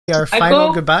Our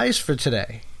final goodbyes for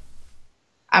today.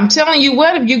 I'm telling you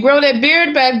what, if you grow that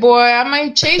beard back, boy, I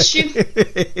might chase you.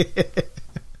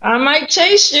 I might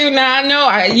chase you. Now,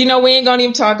 I know, we ain't going to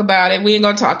even talk about it. We ain't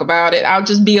going to talk about it. I'll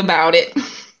just be about it.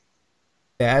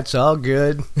 That's all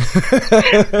good.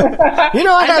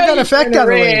 I have that effect on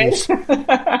the ladies.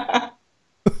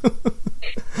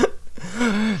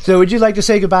 So would you like to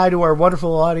say goodbye to our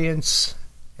wonderful audience?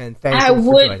 And thank you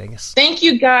for joining us. Thank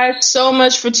you guys so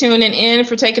much for tuning in,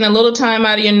 for taking a little time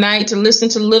out of your night to listen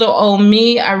to little old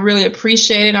me. I really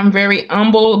appreciate it. I'm very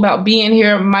humble about being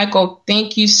here. Michael,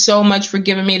 thank you so much for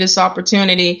giving me this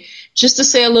opportunity. Just to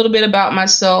say a little bit about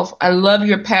myself, I love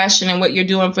your passion and what you're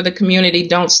doing for the community.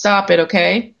 Don't stop it,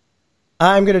 okay?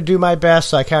 I'm going to do my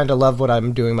best. I kind of love what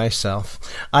I'm doing myself.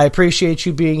 I appreciate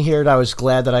you being here, and I was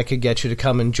glad that I could get you to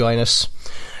come and join us.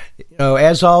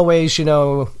 As always,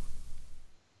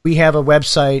 we have a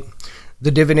website,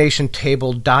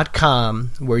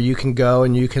 thedivinationtable.com, where you can go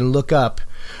and you can look up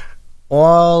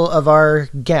all of our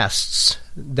guests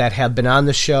that have been on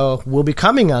the show, will be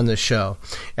coming on the show.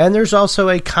 And there's also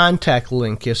a contact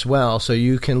link as well, so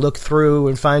you can look through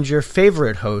and find your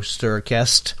favorite host or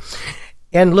guest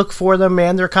and look for them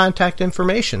and their contact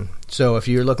information. So if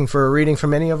you're looking for a reading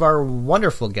from any of our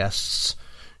wonderful guests,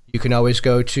 you can always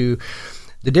go to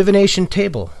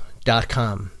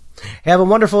thedivinationtable.com. Have a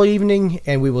wonderful evening,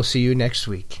 and we will see you next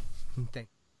week.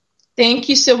 Thank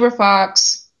you, Silver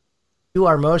Fox. You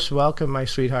are most welcome, my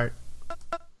sweetheart.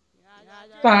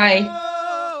 Bye.